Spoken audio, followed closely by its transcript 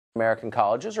American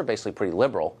colleges are basically pretty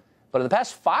liberal. But in the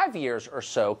past 5 years or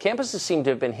so, campuses seem to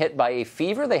have been hit by a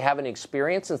fever they haven't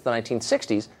experienced since the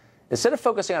 1960s. Instead of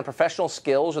focusing on professional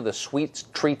skills or the sweet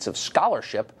treats of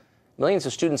scholarship, millions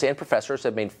of students and professors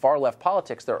have made far-left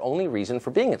politics their only reason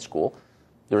for being at school.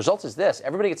 The result is this: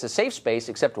 everybody gets a safe space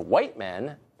except white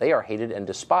men. They are hated and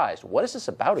despised. What is this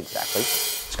about exactly?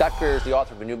 Scott Greer is the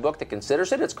author of a new book that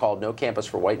considers it. It's called No Campus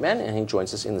for White Men, and he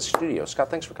joins us in the studio. Scott,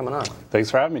 thanks for coming on. Thanks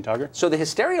for having me, Tugger. So the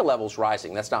hysteria level's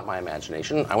rising. That's not my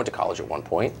imagination. I went to college at one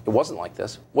point. It wasn't like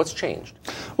this. What's changed?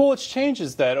 Well, what's changed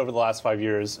is that over the last 5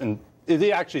 years, and it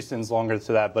actually extends longer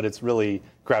to that, but it's really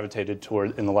gravitated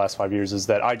toward in the last 5 years, is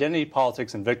that identity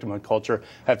politics and victimhood culture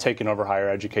have taken over higher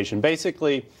education.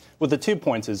 Basically, with the 2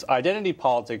 points is identity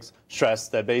politics stress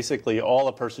that basically all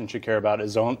a person should care about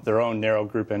is their own narrow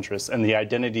group interests and the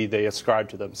identity they ascribe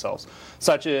to themselves,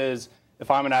 such as, if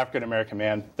I'm an African-American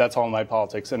man, that's all my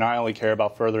politics, and I only care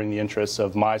about furthering the interests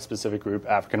of my specific group,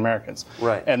 African-Americans.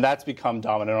 Right. And that's become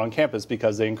dominant on campus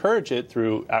because they encourage it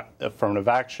through affirmative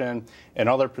action and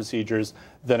other procedures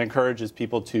that encourages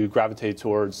people to gravitate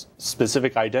towards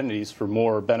specific identities for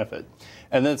more benefit.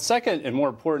 And then second, and more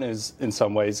important is, in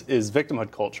some ways, is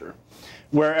victimhood culture,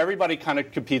 where everybody kind of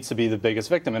competes to be the biggest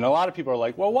victim. And a lot of people are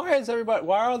like, well, why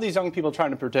are all these young people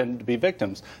trying to pretend to be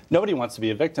victims? Nobody wants to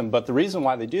be a victim, but the reason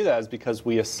why they do that is because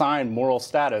we assign moral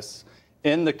status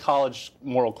in the college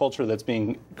moral culture that's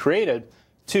being created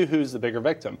to who's the bigger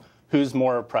victim, who's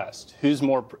more oppressed, who's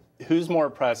more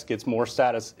oppressed gets more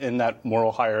status in that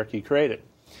moral hierarchy created.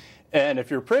 And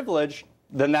if you're privileged,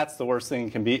 then that's the worst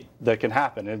thing that can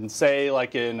happen. And say,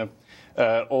 like in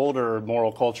older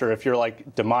moral culture, if you're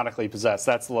like demonically possessed,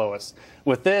 that's the lowest.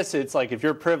 With this, it's like if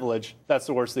you're privileged, that's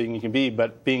the worst thing you can be,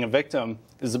 but being a victim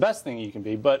is the best thing you can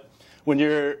be. But when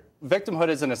your victimhood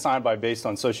isn't assigned based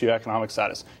on socioeconomic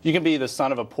status, you can be the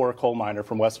son of a poor coal miner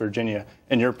from West Virginia,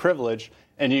 and you're privileged,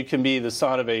 and you can be the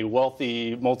son of a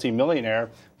wealthy multimillionaire,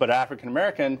 but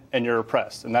African-American, and you're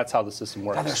oppressed. And that's how the system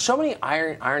works. Now, there's so many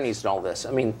ironies in all this.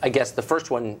 I mean, I guess the first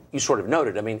one you sort of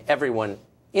noted. I mean, everyone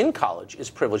in college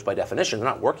is privileged by definition. They're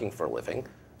not working for a living.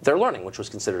 They're learning, which was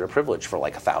considered a privilege for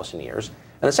like 1,000 years.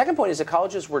 And the second point is that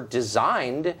colleges were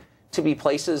designed to be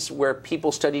places where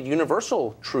people studied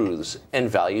universal truths and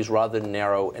values rather than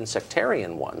narrow and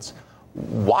sectarian ones.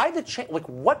 Why the change? Like,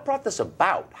 what brought this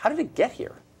about? How did it get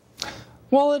here?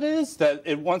 Well, it is that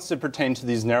it wants to pertain to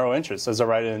these narrow interests, as I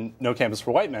write in No Campus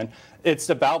for White Men. It's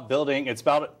about building. It's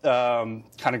about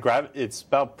It's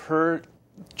about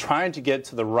trying to get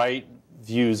to the right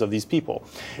views of these people.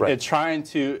 Right. It's trying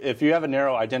to, if you have a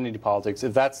narrow identity politics,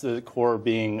 if that's the core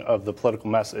being of the political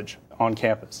message on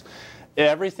campus,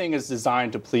 everything is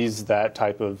designed to please that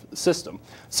type of system.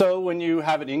 So when you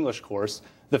have an English course,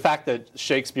 the fact that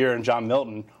Shakespeare and John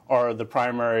Milton are the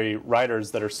primary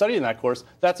writers that are studying that course,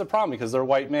 that's a problem because they're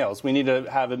white males. We need to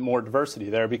have more diversity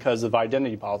there because of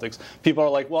identity politics. People are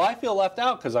like, well, I feel left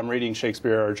out because I'm reading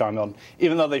Shakespeare or John Milton,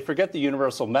 even though they forget the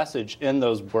universal message in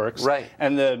those works, right,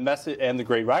 and the message and the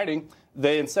great writing.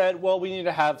 They instead, well, we need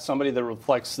to have somebody that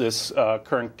reflects this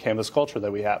current campus culture that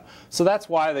we have. So that's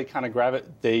why they kind of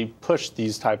they push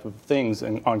these type of things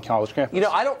on college campus. You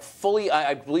know,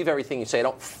 I believe everything you say. I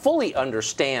don't fully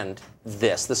understand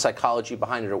the psychology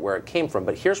behind it or where it came from,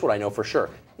 but here's what I know for sure.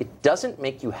 It doesn't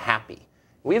make you happy.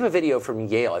 We have a video from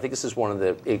Yale. I think this is one of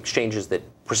the exchanges that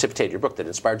precipitated your book, that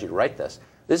inspired you to write this.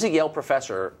 This is a Yale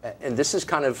professor, and this is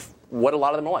kind of what a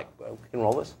lot of them are like. We can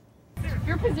roll this.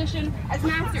 Your position as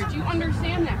master, do you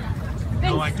understand that?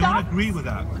 Then no, I don't agree with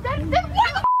that. Then why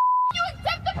the you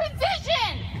accept the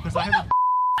position? Because Who I have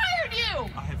hired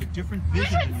you? I have a different You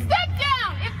vision should than you. step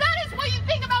down. If that is what you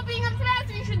think about being a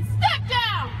master, you should step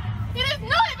down. It is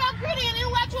not about creating an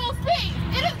intellectual space.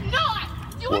 It is not.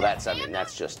 Well,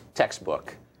 that's just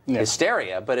textbook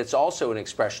hysteria, but it's also an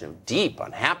expression of deep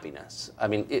unhappiness. I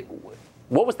mean,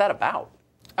 what was that about?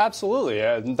 Absolutely.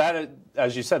 That,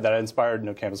 as you said, that inspired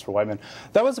No Campus for White Men.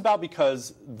 That was about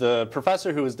because the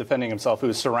professor who was defending himself, who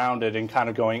was surrounded and kind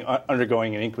of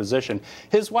undergoing an inquisition,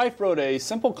 his wife wrote a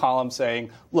simple column saying,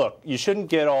 look, you shouldn't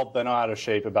get all bent out of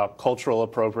shape about cultural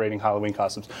appropriating Halloween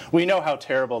costumes. We know how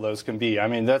terrible those can be. I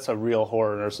mean, that's a real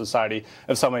horror in our society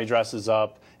if somebody dresses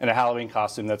up in a Halloween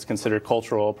costume that's considered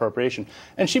cultural appropriation.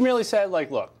 And she merely said,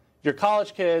 like, look, you're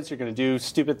college kids, you're going to do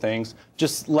stupid things,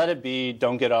 just let it be,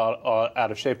 don't get out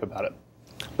of shape about it.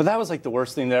 But that was like the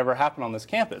worst thing that ever happened on this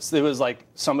campus. It was like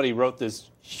somebody wrote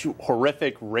this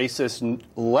horrific racist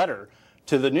letter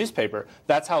to the newspaper.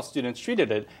 That's how students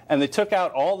treated it. And they took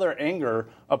out all their anger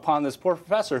upon this poor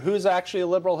professor, who's actually a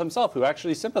liberal himself, who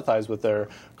actually sympathized with their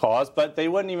cause, but they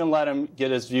wouldn't even let him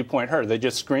get his viewpoint heard. They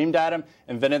just screamed at him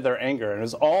and vented their anger. And it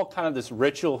was all kind of this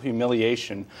ritual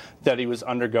humiliation that he was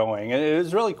undergoing. And it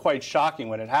was really quite shocking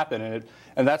when it happened.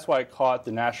 And that's why it caught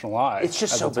the national eye. It's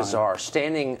just so bizarre.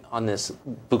 Standing on this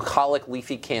bucolic,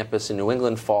 leafy campus in New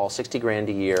England Fall, 60 grand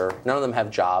a year. None of them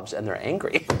have jobs, and they're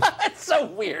angry. It's so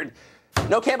weird.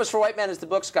 No Campus for White Men is the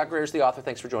book. Scott Greer is the author.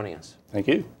 Thanks for joining us. Thank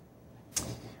you.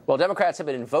 Well, Democrats have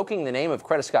been invoking the name of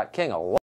Coretta Scott King a lot.